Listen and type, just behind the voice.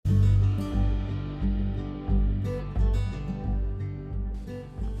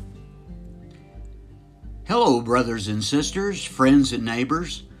Hello, brothers and sisters, friends and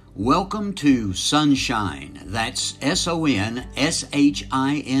neighbors. Welcome to Sonshine. That's Sonshine.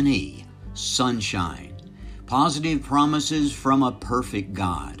 Sonshine. Positive promises from a perfect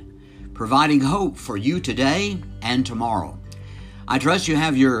God, providing hope for you today and tomorrow. I trust you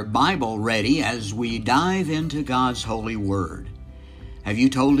have your Bible ready as we dive into God's holy word. Have you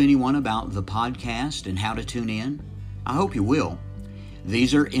told anyone about the podcast and how to tune in? I hope you will.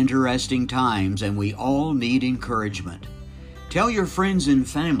 These are interesting times and we all need encouragement. Tell your friends and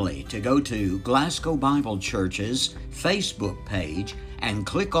family to go to Glasgow Bible Church's Facebook page and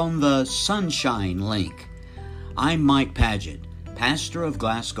click on the Sonshine link. I'm Mike Paget, pastor of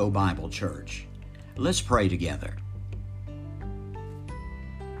Glasgow Bible Church. Let's pray together.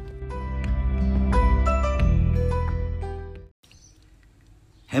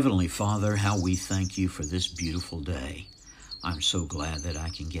 Heavenly Father, how we thank you for this beautiful day. I'm so glad that I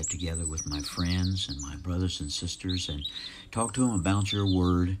can get together with my friends and my brothers and sisters and talk to them about your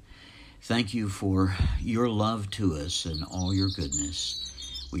word. Thank you for your love to us and all your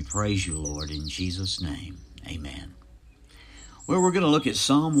goodness. We praise you, Lord, in Jesus' name. Amen. Well, we're going to look at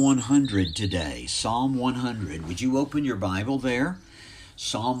Psalm 100 today. Psalm 100. Would you open your Bible there?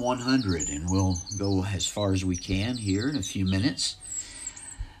 Psalm 100, and we'll go as far as we can here in a few minutes.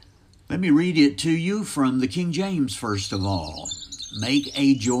 Let me read it to you from the King James first of all. Make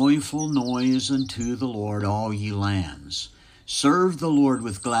a joyful noise unto the Lord, all ye lands. Serve the Lord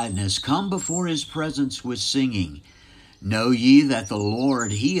with gladness. Come before his presence with singing. Know ye that the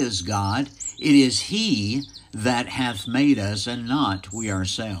Lord, he is God. It is he that hath made us, and not we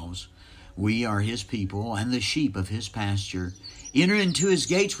ourselves. We are his people, and the sheep of his pasture. Enter into his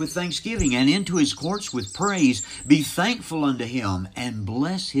gates with thanksgiving, and into his courts with praise. Be thankful unto him, and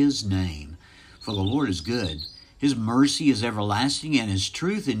bless his name. For the Lord is good. His mercy is everlasting, and his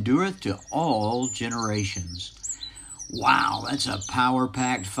truth endureth to all generations. Wow, that's a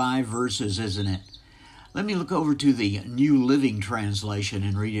power-packed 5 verses, isn't it? Let me look over to the New Living Translation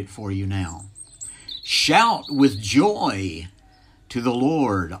and read it for you now. Shout with joy to the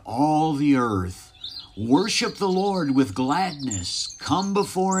Lord, all the earth. Worship the Lord with gladness. Come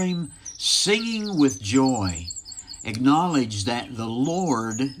before him singing with joy. Acknowledge that the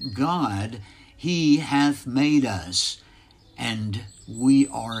Lord God, he hath made us, and we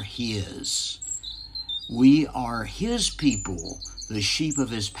are his. We are his people, the sheep of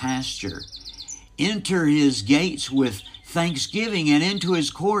his pasture. Enter his gates with thanksgiving and into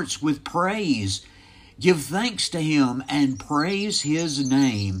his courts with praise. Give thanks to him and praise his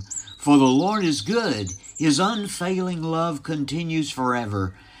name. For the Lord is good, his unfailing love continues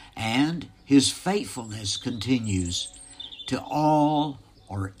forever, and his faithfulness continues to all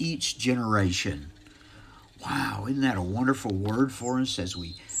or each generation. Wow, isn't that a wonderful word for us as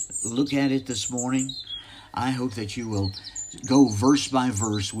we look at it this morning? I hope that you will go verse by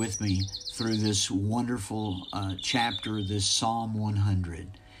verse with me through this wonderful chapter, this Psalm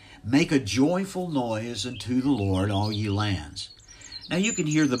 100. Make a joyful noise unto the Lord, all ye lands. Now you can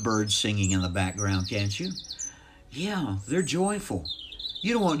hear the birds singing in the background, can't you? Yeah, they're joyful.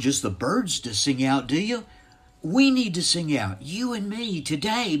 You don't want just the birds to sing out, do you? We need to sing out, you and me,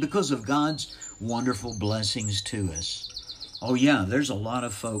 today, because of God's wonderful blessings to us. Oh yeah, there's a lot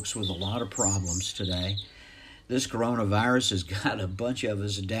of folks with a lot of problems today. This coronavirus has got a bunch of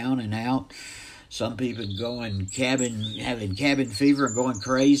us down and out. Some people having cabin fever and going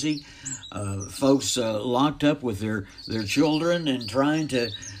crazy. Folks locked up with their children and trying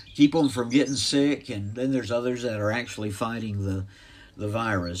to keep them from getting sick. And then there's others that are actually fighting the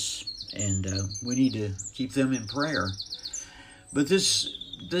virus. And we need to keep them in prayer. But this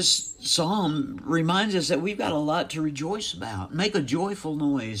psalm reminds us that we've got a lot to rejoice about. Make a joyful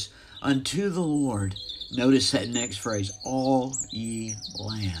noise unto the Lord. Notice that next phrase, all ye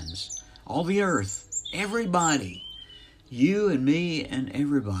lands. All the earth, everybody, you and me and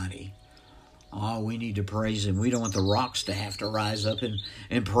everybody. Oh, we need to praise him. We don't want the rocks to have to rise up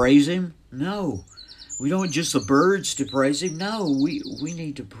and praise him. No, we don't want just the birds to praise him. No, we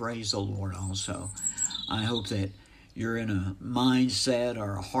need to praise the Lord also. I hope that you're in a mindset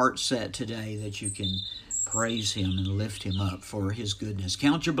or a heart set today that you can praise him and lift him up for his goodness.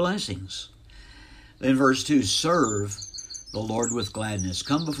 Count your blessings. Then verse 2, serve the Lord with gladness.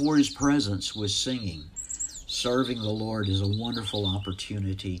 Come before his presence with singing. Serving the Lord is a wonderful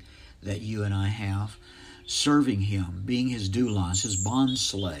opportunity that you and I have. Serving him, being his doulos, his bond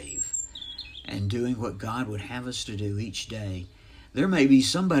slave, and doing what God would have us to do each day. There may be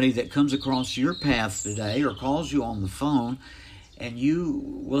somebody that comes across your path today or calls you on the phone, and you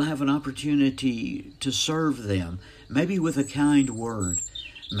will have an opportunity to serve them, maybe with a kind word,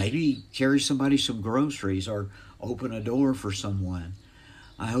 maybe carry somebody some groceries or open a door for someone.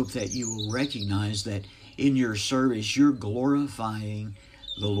 I hope that you will recognize that in your service, you're glorifying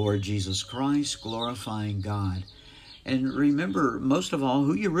the Lord Jesus Christ, glorifying God. And remember, most of all,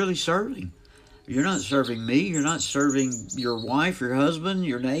 who you're really serving. You're not serving me. You're not serving your wife, your husband,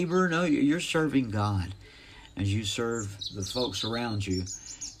 your neighbor. No, you're serving God. As you serve the folks around you,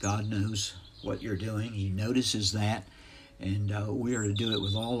 God knows what you're doing. He notices that, and we are to do it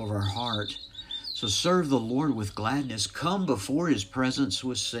with all of our heart. So serve the Lord with gladness. Come before His presence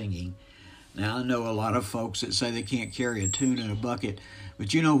with singing. Now, I know a lot of folks that say they can't carry a tune in a bucket,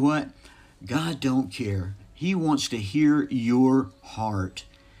 but you know what? God don't care. He wants to hear your heart.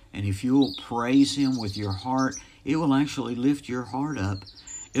 And if you'll praise Him with your heart, it will actually lift your heart up.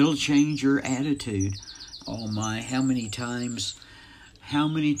 It'll change your attitude. Oh my, how many times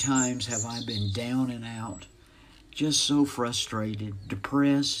have I been down and out, just so frustrated,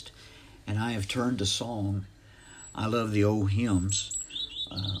 depressed, and I have turned to song. I love the old hymns.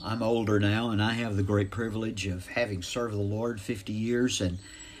 I'm older now, and I have the great privilege of having served the Lord 50 years, and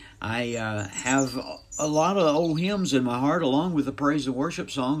I have a lot of old hymns in my heart, along with the praise and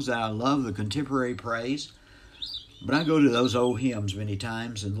worship songs that I love, the contemporary praise. But I go to those old hymns many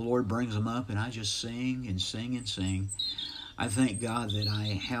times, and the Lord brings them up, and I just sing and sing and sing. I thank God that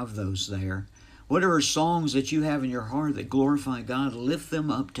I have those there. Whatever songs that you have in your heart that glorify God, lift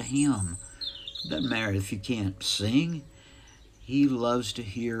them up to Him. It doesn't matter if you can't sing. He loves to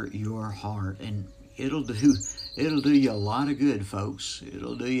hear your heart, and it'll do you a lot of good, folks.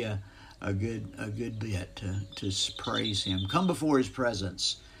 It'll do you a good bit to praise Him. Come before His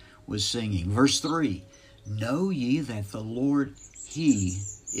presence with singing. Verse 3, know ye that the Lord, He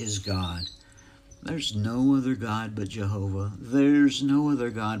is God. There's no other God but Jehovah. There's no other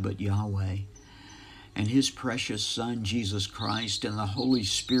God but Yahweh. And His precious Son, Jesus Christ, and the Holy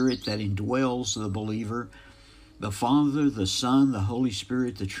Spirit that indwells the believer, the Father, the Son, the Holy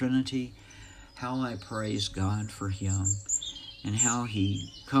Spirit, the Trinity. How I praise God for Him, and how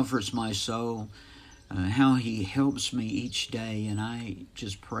He comforts my soul, how He helps me each day, and I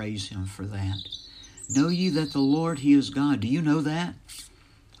just praise Him for that. Know ye that the Lord, He is God. Do you know that?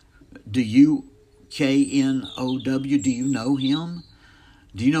 Do you, K-N-O-W, do you know Him?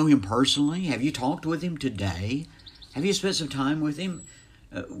 Do you know Him personally? Have you talked with Him today? Have you spent some time with Him?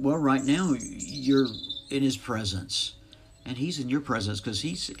 Well, right now, you're in His presence. And He's in your presence because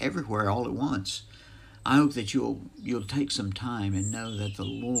He's everywhere all at once. I hope that you'll take some time and know that the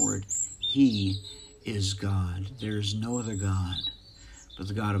Lord, He is God. There's no other God but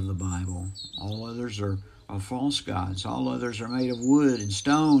the God of the Bible. All others are false gods. All others are made of wood and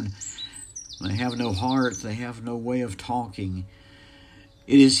stone. They have no heart. They have no way of talking.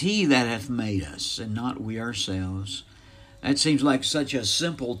 It is He that hath made us, and not we ourselves. That seems like such a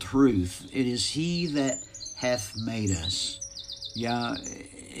simple truth. It is He that hath made us. Yeah,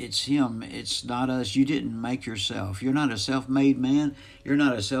 it's Him. It's not us. You didn't make yourself. You're not a self-made man. You're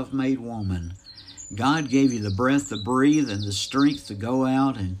not a self-made woman. God gave you the breath to breathe and the strength to go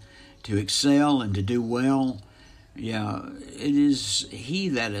out and to excel and to do well. Yeah, it is He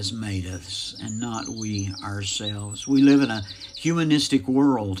that has made us and not we ourselves. We live in a humanistic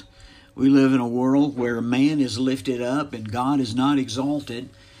world. We live in a world where man is lifted up and God is not exalted,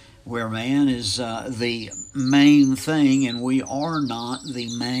 where man is the main thing and we are not the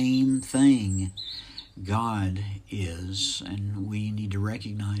main thing. God is, and we need to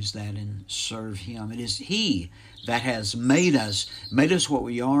recognize that and serve Him. It is He that has made us what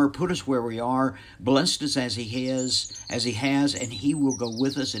we are, put us where we are, blessed us as He has, and He will go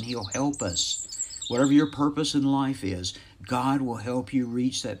with us and He'll help us. Whatever your purpose in life is, God will help you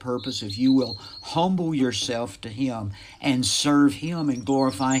reach that purpose if you will humble yourself to Him and serve Him and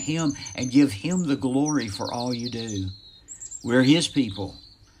glorify Him and give Him the glory for all you do. We're His people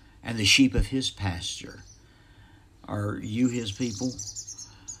and the sheep of His pasture. Are you His people?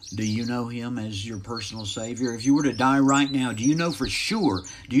 Do you know Him as your personal Savior? If you were to die right now, do you know for sure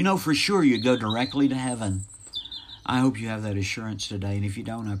you'd go directly to heaven? I hope you have that assurance today, and if you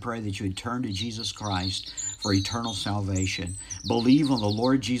don't, I pray that you would turn to Jesus Christ for eternal salvation. Believe on the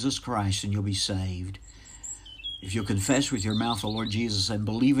Lord Jesus Christ and you'll be saved. If you'll confess with your mouth the Lord Jesus and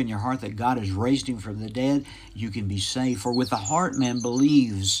believe in your heart that God has raised Him from the dead, you can be saved. For with the heart man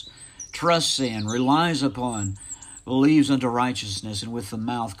believes, trusts in, relies upon, believes unto righteousness, and with the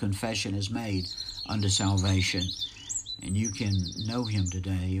mouth confession is made unto salvation. And you can know Him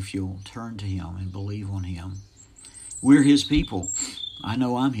today if you'll turn to Him and believe on Him. We're His people. I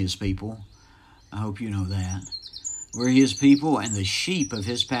know I'm His people. I hope you know that. We're His people and the sheep of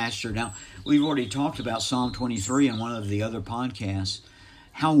His pasture. Now, we've already talked about Psalm 23 in one of the other podcasts.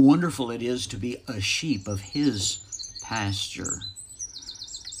 how wonderful it is to be a sheep of His pasture.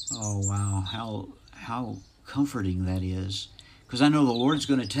 Oh, wow, how comforting that is. Because I know the Lord's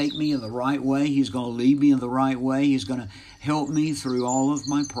going to take me in the right way. He's going to lead me in the right way. He's going to help me through all of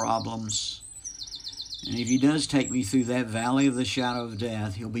my problems. And if He does take me through that valley of the shadow of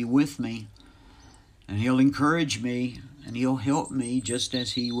death, He'll be with me. And He'll encourage me. And He'll help me just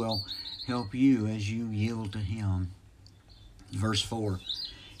as He will help you as you yield to Him. Verse 4,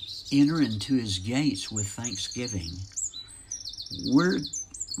 enter into His gates with thanksgiving. We're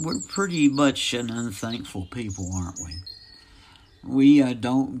pretty much an unthankful people, aren't we? We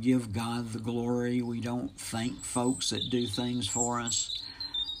don't give God the glory. We don't thank folks that do things for us.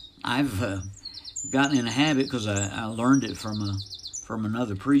 I've gotten in a habit, because I learned it from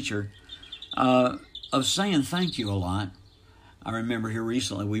another preacher, of saying thank you a lot. I remember here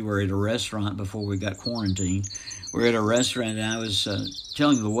recently we were at a restaurant before we got quarantined. We were at a restaurant, and I was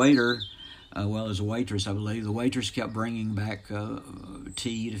telling the waiter, as a waitress, I believe, the waitress kept bringing back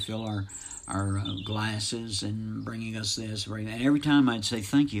tea to fill our glasses and bringing us this. And every time I'd say,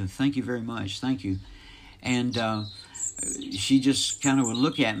 thank you very much, thank you. And she just kind of would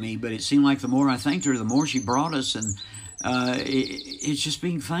look at me, but it seemed like the more I thanked her, the more she brought us. And it's just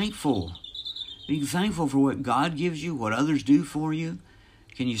being thankful. Being thankful for what God gives you, what others do for you.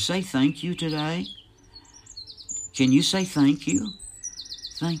 Can you say thank you today? Can you say thank you?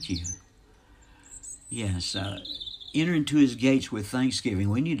 Thank you. Yes, enter into His gates with thanksgiving.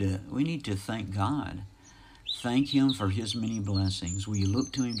 We need to thank God. Thank Him for His many blessings. Will you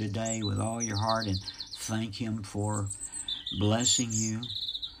look to Him today with all your heart and thank Him for blessing you?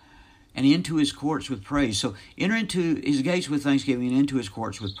 And into His courts with praise. So enter into His gates with thanksgiving and into His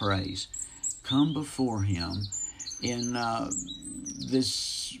courts with praise. Come before Him in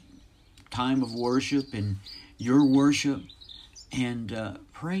this time of worship, in your worship, and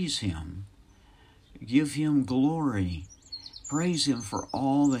praise Him. Give Him glory. Praise Him for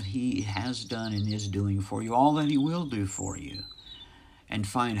all that He has done and is doing for you, all that He will do for you. And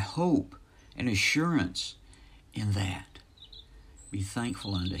find hope and assurance in that. Be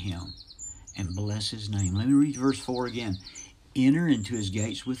thankful unto Him and bless His name. Let me read verse 4 again. Enter into His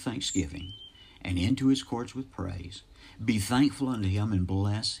gates with thanksgiving and into His courts with praise. Be thankful unto Him and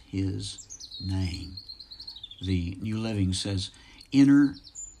bless His name. The New Living says, enter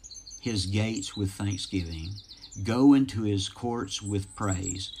His gates with thanksgiving. Go into His courts with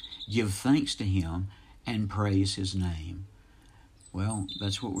praise. Give thanks to Him and praise His name. Well,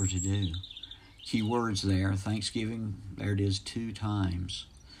 that's what we're to do. Key words there, thanksgiving, there it is 2 times.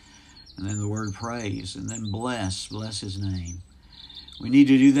 And then the word praise, and then bless His name. We need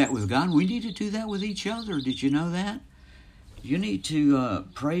to do that with God. We need to do that with each other. Did you know that? You need to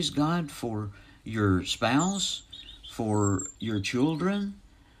praise God for your spouse, for your children,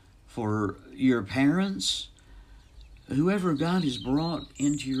 for your parents, whoever God has brought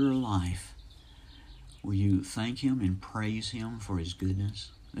into your life. Will you thank Him and praise Him for His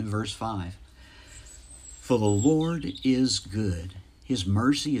goodness? In verse 5, for the Lord is good. His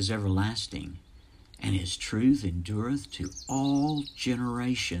mercy is everlasting, and His truth endureth to all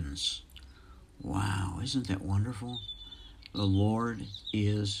generations. Wow, isn't that wonderful? The Lord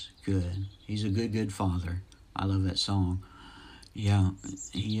is good. He's a good, good Father. I love that song. Yeah,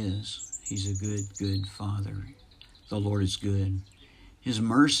 He is. He's a good, good Father. The Lord is good. His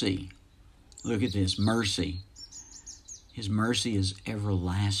mercy, look at this, mercy. His mercy is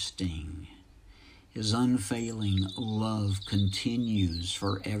everlasting. His unfailing love continues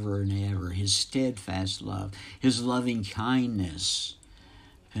forever and ever. His steadfast love, His loving kindness,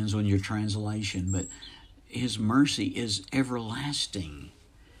 depends on your translation, but His mercy is everlasting,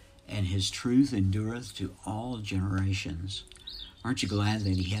 and His truth endureth to all generations. Aren't you glad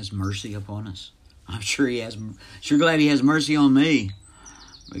that He has mercy upon us? I'm sure He has. Sure glad He has mercy on me,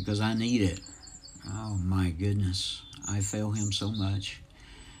 because I need it. Oh my goodness, I fail Him so much.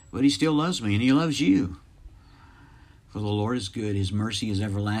 But He still loves me, and He loves you. For the Lord is good, His mercy is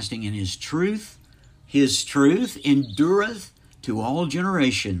everlasting, and His truth endureth to all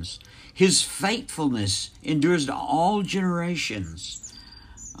generations. His faithfulness endures to all generations.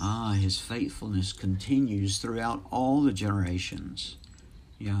 His faithfulness continues throughout all the generations.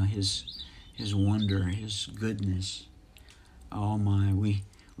 Yeah, His wonder, His goodness. Oh my, we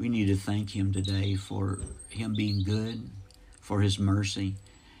need to thank Him today for Him being good, for His mercy,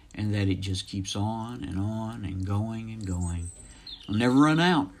 and that it just keeps on and going and going. It'll never run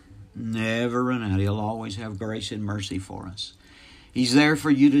out. Never run out. He'll always have grace and mercy for us. He's there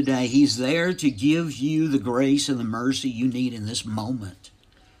for you today. He's there to give you the grace and the mercy you need in this moment.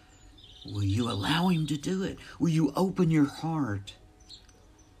 Will you allow Him to do it? Will you open your heart?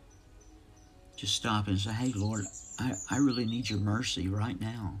 just stop and say, hey, Lord, I really need your mercy right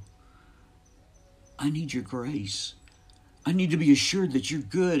now. I need your grace. I need to be assured that you're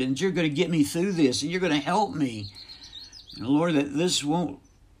good and you're going to get me through this and you're going to help me. And Lord, that this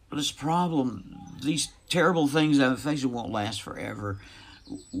problem, these terrible things I'm facing won't last forever.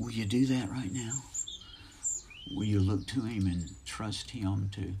 Will you do that right now? Will you look to him and trust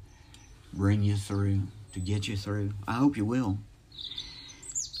him to bring you through, to get you through? I hope you will.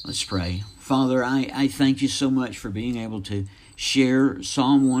 Let's pray. Father, I thank you so much for being able to share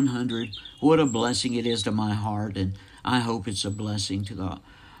Psalm 100. What a blessing it is to my heart, and I hope it's a blessing to the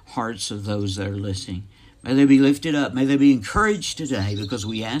hearts of those that are listening. May they be lifted up. May they be encouraged today, because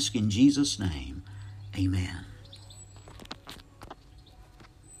we ask in Jesus' name. Amen.